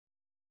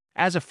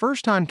As a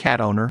first-time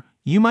cat owner,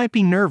 you might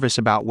be nervous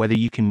about whether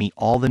you can meet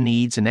all the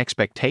needs and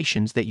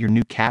expectations that your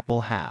new cat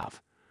will have.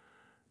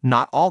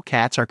 Not all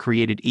cats are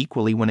created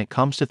equally when it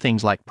comes to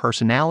things like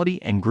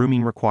personality and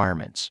grooming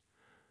requirements.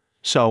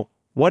 So,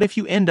 what if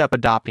you end up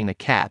adopting a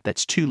cat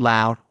that's too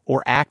loud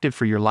or active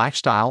for your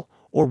lifestyle,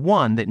 or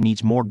one that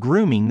needs more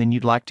grooming than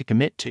you'd like to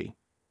commit to?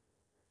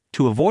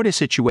 To avoid a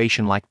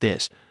situation like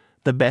this,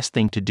 the best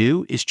thing to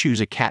do is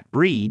choose a cat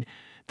breed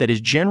that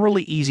is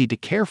generally easy to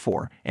care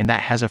for and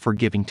that has a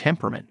forgiving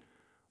temperament.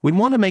 We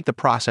want to make the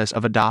process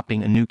of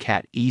adopting a new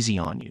cat easy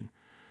on you.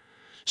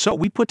 So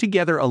we put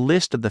together a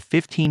list of the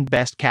 15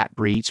 best cat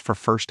breeds for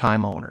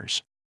first-time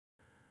owners.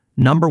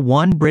 Number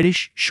 1.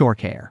 British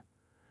Shorthair.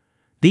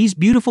 These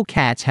beautiful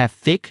cats have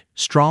thick,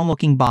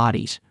 strong-looking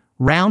bodies,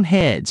 round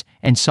heads,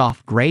 and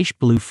soft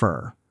grayish-blue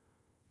fur.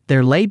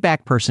 Their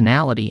laid-back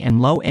personality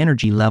and low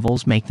energy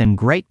levels make them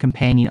great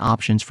companion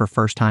options for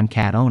first-time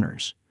cat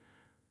owners.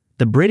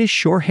 The British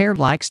Shorthair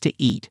likes to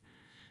eat,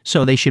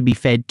 so they should be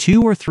fed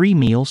 2 or 3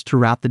 meals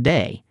throughout the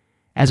day,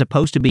 as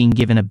opposed to being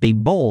given a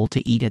big bowl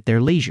to eat at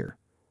their leisure.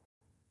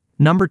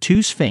 Number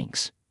 2.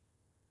 Sphynx.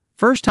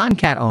 First-time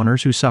cat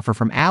owners who suffer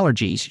from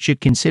allergies should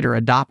consider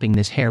adopting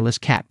this hairless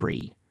cat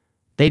breed.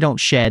 They don't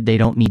shed, they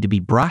don't need to be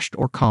brushed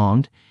or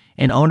combed,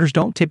 and owners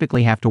don't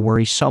typically have to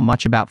worry so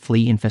much about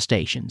flea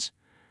infestations.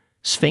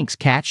 Sphynx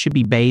cats should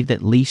be bathed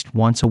at least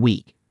once a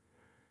week.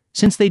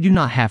 Since they do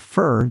not have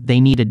fur, they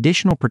need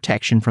additional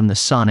protection from the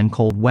sun and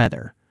cold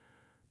weather.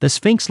 The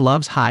Sphynx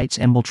loves heights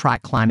and will try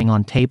climbing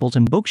on tables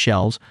and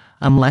bookshelves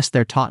unless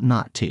they're taught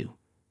not to.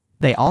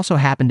 They also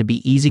happen to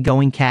be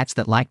easygoing cats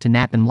that like to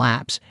nap in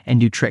laps and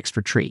do tricks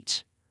for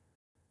treats.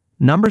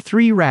 Number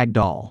 3.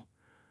 Ragdoll.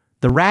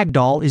 The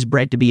Ragdoll is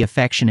bred to be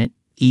affectionate,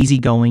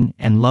 easygoing,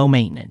 and low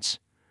maintenance.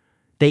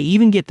 They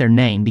even get their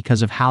name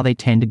because of how they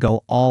tend to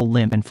go all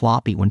limp and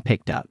floppy when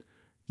picked up.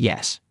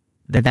 Yes,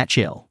 they're that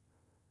chill.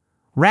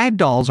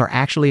 Ragdolls are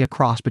actually a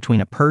cross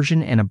between a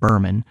Persian and a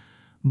Burman,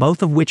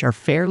 both of which are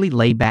fairly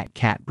laid-back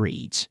cat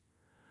breeds.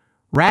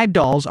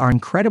 Ragdolls are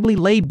incredibly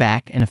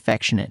laid-back and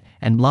affectionate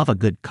and love a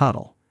good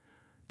cuddle.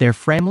 They're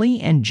friendly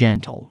and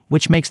gentle,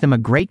 which makes them a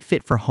great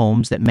fit for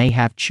homes that may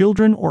have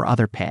children or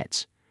other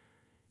pets.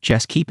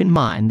 Just keep in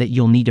mind that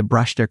you'll need to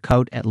brush their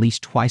coat at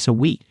least twice a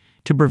week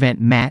to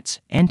prevent mats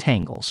and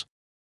tangles.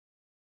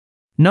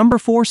 Number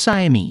 4.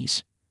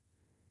 Siamese.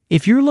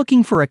 If you're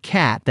looking for a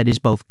cat that is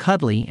both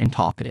cuddly and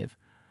talkative,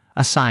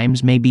 a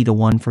Siamese may be the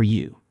one for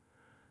you.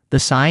 The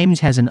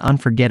Siamese has an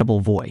unforgettable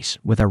voice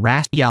with a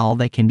raspy yowl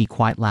that can be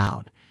quite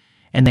loud,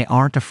 and they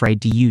aren't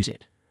afraid to use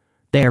it.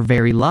 They are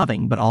very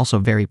loving but also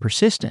very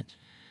persistent,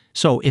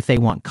 so if they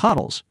want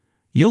cuddles,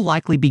 you'll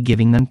likely be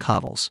giving them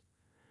cuddles.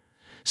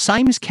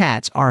 Siamese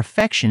cats are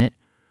affectionate,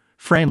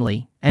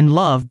 friendly, and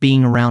love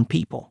being around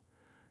people.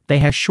 They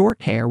have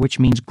short hair, which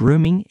means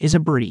grooming is a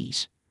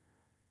breeze.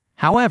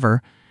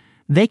 However,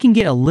 they can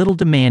get a little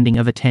demanding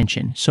of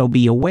attention, so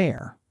be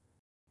aware.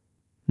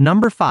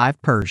 Number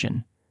 5.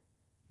 Persian.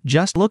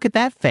 Just look at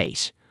that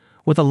face.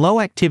 With a low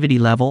activity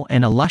level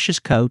and a luscious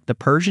coat, the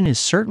Persian is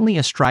certainly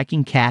a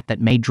striking cat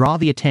that may draw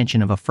the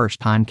attention of a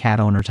first-time cat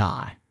owner's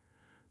eye.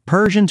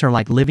 Persians are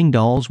like living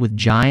dolls with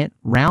giant,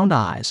 round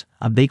eyes,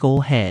 a big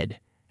old head,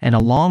 and a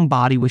long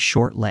body with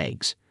short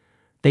legs.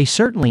 They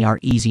certainly are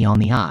easy on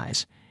the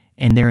eyes,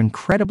 and they're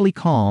incredibly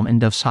calm and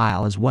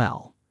docile as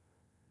well.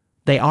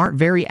 They aren't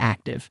very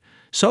active,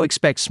 so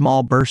expect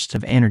small bursts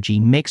of energy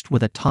mixed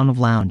with a ton of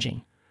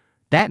lounging.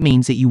 That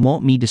means that you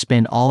won't need to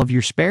spend all of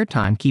your spare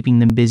time keeping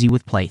them busy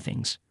with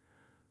playthings.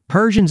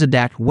 Persians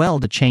adapt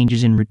well to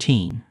changes in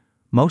routine.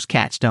 Most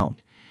cats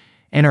don't,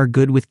 and are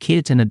good with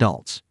kids and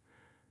adults.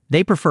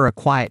 They prefer a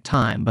quiet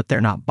time, but they're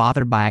not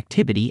bothered by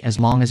activity as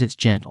long as it's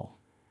gentle.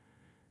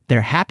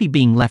 They're happy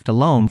being left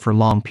alone for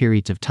long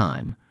periods of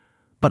time,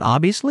 but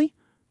obviously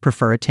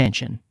prefer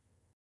attention.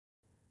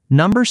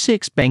 Number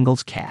 6.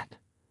 Bengal's cat.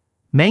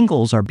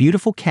 Bengals are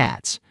beautiful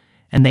cats,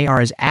 and they are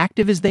as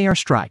active as they are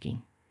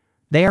striking.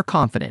 They are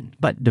confident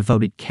but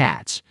devoted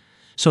cats,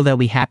 so they'll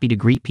be happy to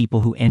greet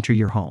people who enter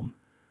your home.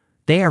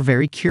 They are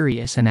very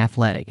curious and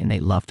athletic, and they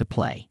love to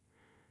play.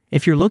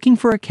 If you're looking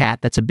for a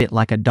cat that's a bit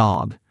like a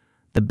dog,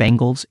 the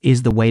Bengals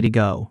is the way to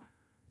go.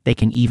 They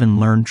can even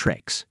learn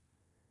tricks.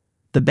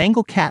 The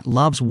Bengal cat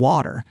loves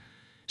water,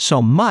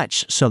 so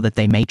much so that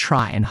they may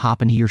try and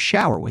hop into your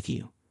shower with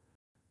you.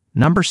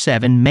 Number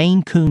 7.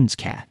 Maine Coon's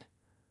cat.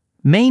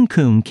 Maine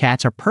Coon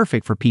cats are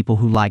perfect for people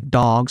who like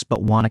dogs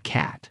but want a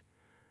cat.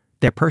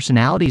 Their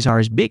personalities are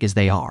as big as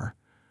they are.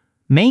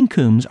 Maine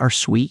Coons are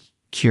sweet,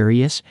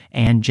 curious,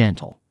 and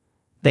gentle.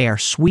 They are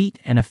sweet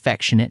and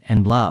affectionate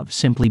and love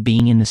simply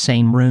being in the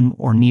same room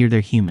or near their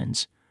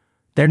humans.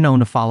 They're known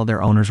to follow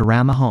their owners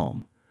around the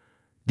home.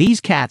 These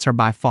cats are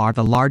by far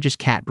the largest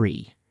cat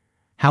breed.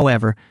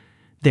 However,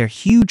 their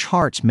huge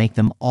hearts make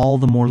them all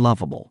the more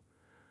lovable.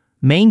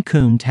 Maine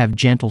Coons have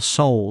gentle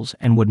souls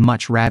and would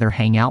much rather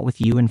hang out with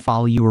you and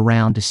follow you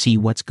around to see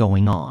what's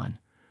going on.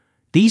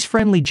 These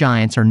friendly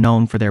giants are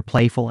known for their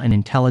playful and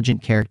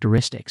intelligent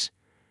characteristics.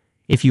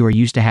 If you are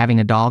used to having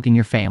a dog in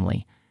your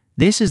family,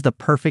 this is the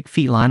perfect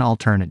feline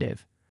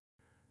alternative.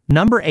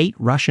 Number 8.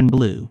 Russian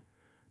Blue.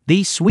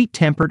 These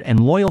sweet-tempered and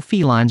loyal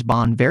felines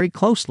bond very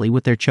closely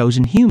with their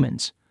chosen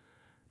humans.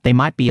 They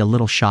might be a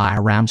little shy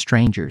around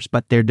strangers,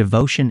 but their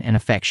devotion and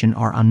affection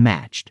are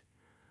unmatched.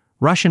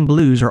 Russian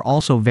Blues are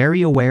also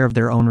very aware of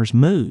their owner's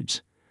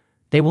moods.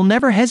 They will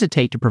never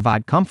hesitate to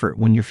provide comfort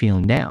when you're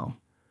feeling down.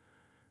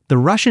 The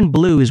Russian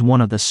Blue is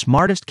one of the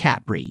smartest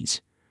cat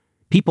breeds.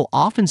 People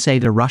often say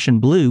the Russian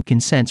Blue can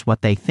sense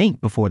what they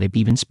think before they've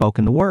even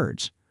spoken the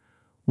words.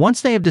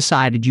 Once they have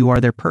decided you are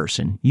their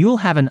person, you will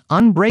have an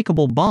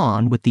unbreakable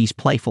bond with these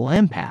playful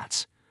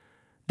empaths.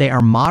 They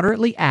are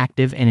moderately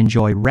active and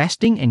enjoy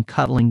resting and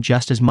cuddling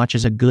just as much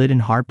as a good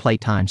and hard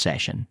playtime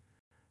session.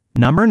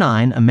 Number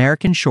 9.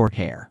 American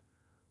Shorthair.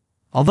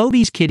 Although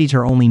these kitties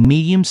are only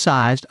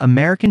medium-sized,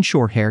 American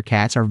Shorthair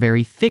cats are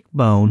very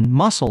thick-boned,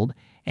 muscled,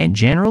 and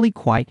generally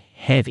quite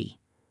heavy.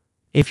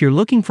 If you're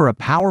looking for a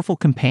powerful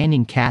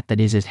companion cat that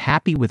is as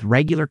happy with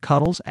regular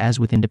cuddles as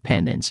with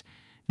independence,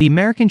 the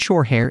American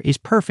Shorthair is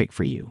perfect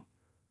for you.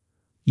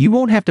 You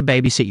won't have to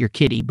babysit your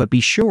kitty, but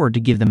be sure to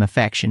give them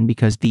affection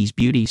because these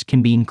beauties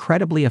can be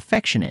incredibly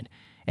affectionate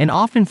and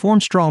often form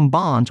strong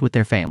bonds with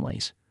their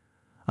families.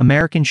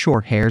 American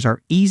Shorthairs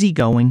are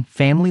easygoing,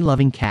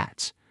 family-loving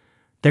cats.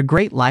 They're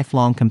great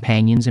lifelong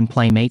companions and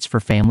playmates for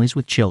families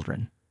with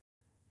children.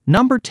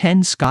 Number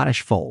 10.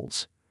 Scottish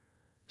Folds.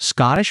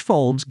 Scottish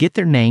Folds get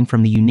their name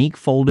from the unique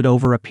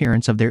folded-over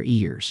appearance of their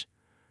ears.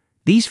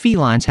 These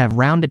felines have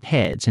rounded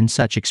heads and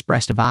such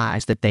expressive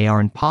eyes that they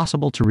are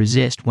impossible to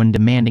resist when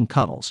demanding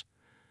cuddles.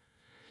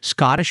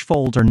 Scottish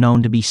Folds are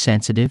known to be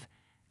sensitive,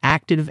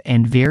 active,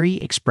 and very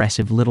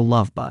expressive little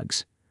love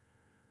bugs.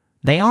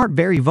 They aren't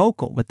very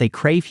vocal, but they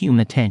crave human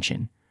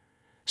attention.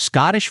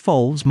 Scottish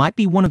Folds might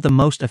be one of the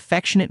most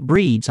affectionate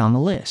breeds on the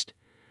list.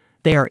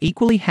 They are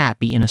equally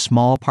happy in a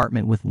small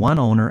apartment with one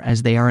owner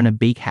as they are in a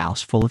big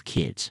house full of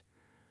kids.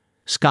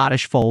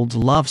 Scottish Folds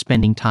love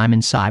spending time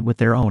inside with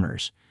their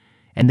owners,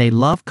 and they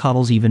love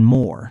cuddles even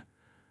more.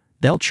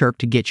 They'll chirp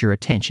to get your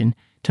attention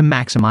to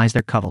maximize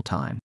their cuddle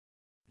time.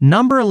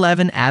 Number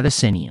 11.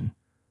 Abyssinian.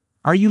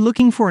 Are you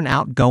looking for an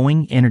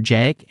outgoing,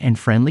 energetic, and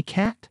friendly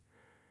cat?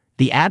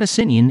 The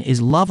Abyssinian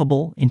is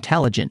lovable,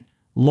 intelligent,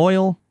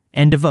 loyal,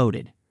 and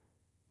devoted.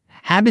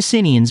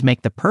 Abyssinians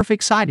make the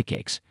perfect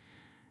sidekicks.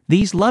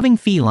 These loving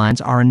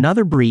felines are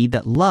another breed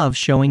that loves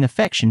showing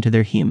affection to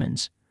their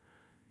humans.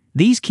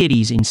 These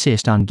kitties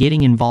insist on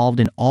getting involved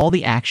in all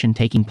the action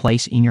taking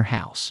place in your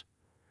house.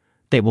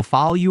 They will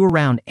follow you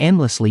around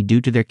endlessly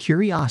due to their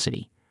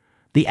curiosity.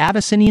 The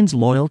Abyssinian's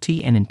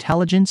loyalty and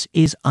intelligence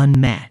is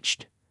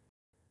unmatched.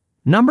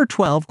 Number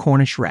 12.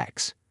 Cornish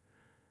Rex.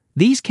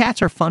 These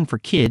cats are fun for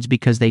kids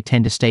because they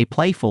tend to stay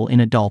playful in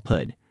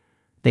adulthood.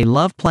 They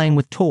love playing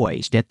with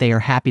toys, yet they are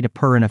happy to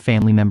purr in a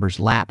family member's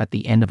lap at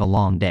the end of a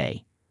long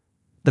day.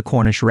 The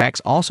Cornish Rex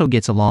also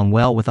gets along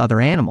well with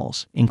other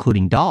animals,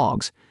 including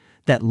dogs,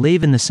 that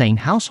live in the same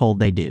household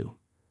they do.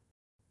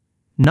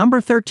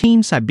 Number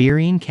 13.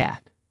 Siberian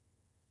Cat.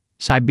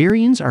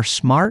 Siberians are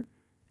smart,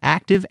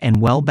 active,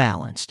 and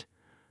well-balanced.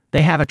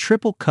 They have a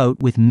triple coat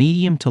with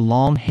medium to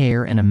long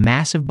hair and a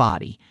massive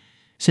body,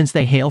 since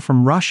they hail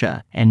from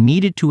Russia and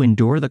needed to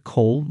endure the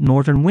cold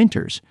northern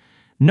winters,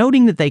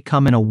 noting that they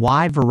come in a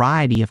wide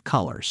variety of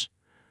colors.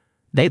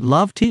 They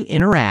love to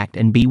interact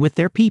and be with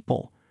their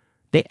people.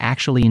 They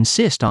actually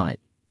insist on it.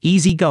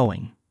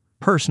 Easygoing,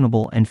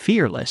 personable, and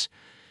fearless,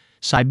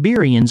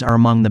 Siberians are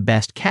among the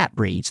best cat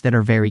breeds that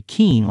are very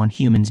keen on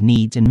humans'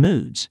 needs and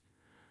moods.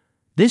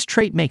 This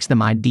trait makes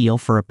them ideal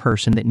for a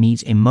person that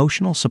needs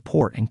emotional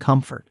support and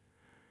comfort.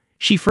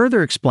 She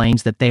further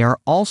explains that they are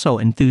also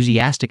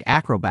enthusiastic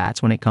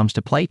acrobats when it comes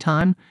to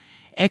playtime,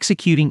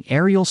 executing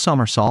aerial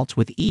somersaults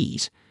with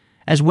ease,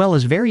 as well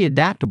as very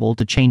adaptable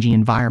to changing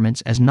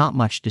environments as not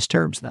much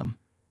disturbs them.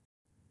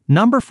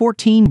 Number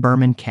 14.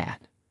 Burman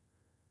Cat.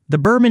 The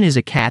Burman is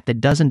a cat that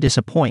doesn't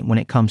disappoint when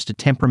it comes to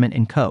temperament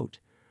and coat.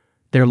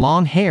 Their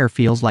long hair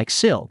feels like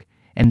silk,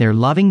 and their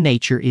loving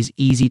nature is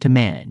easy to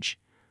manage.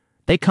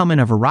 They come in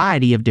a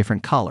variety of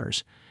different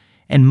colors,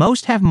 and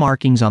most have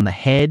markings on the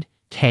head,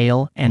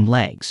 tail, and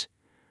legs.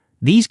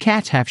 These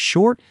cats have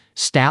short,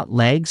 stout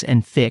legs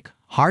and thick,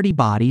 hardy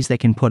bodies that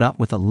can put up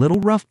with a little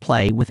rough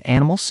play with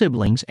animal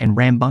siblings and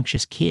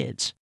rambunctious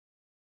kids.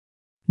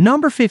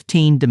 Number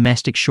 15.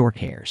 Domestic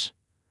Shorthairs.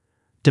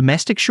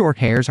 Domestic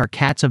Shorthairs are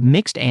cats of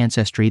mixed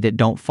ancestry that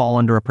don't fall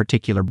under a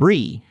particular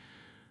breed,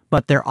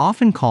 but they're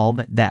often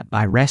called that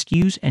by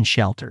rescues and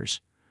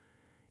shelters.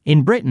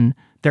 In Britain,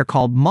 they're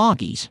called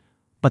moggies,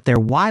 but they're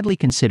widely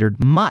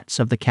considered mutts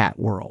of the cat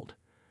world.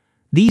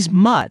 These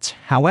mutts,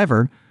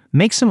 however,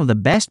 make some of the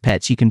best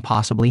pets you can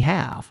possibly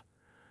have.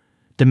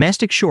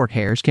 Domestic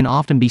Shorthairs can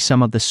often be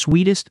some of the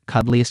sweetest,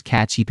 cuddliest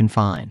cats you can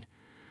find.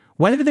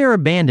 Whether they're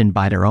abandoned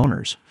by their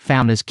owners,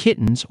 found as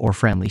kittens, or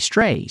friendly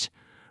strays,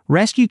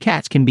 rescue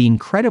cats can be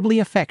incredibly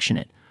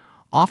affectionate,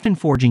 often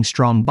forging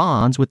strong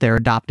bonds with their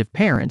adoptive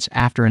parents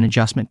after an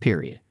adjustment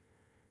period.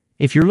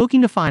 If you're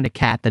looking to find a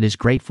cat that is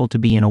grateful to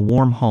be in a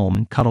warm home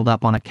and cuddled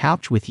up on a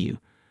couch with you,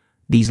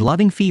 these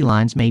loving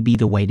felines may be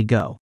the way to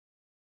go.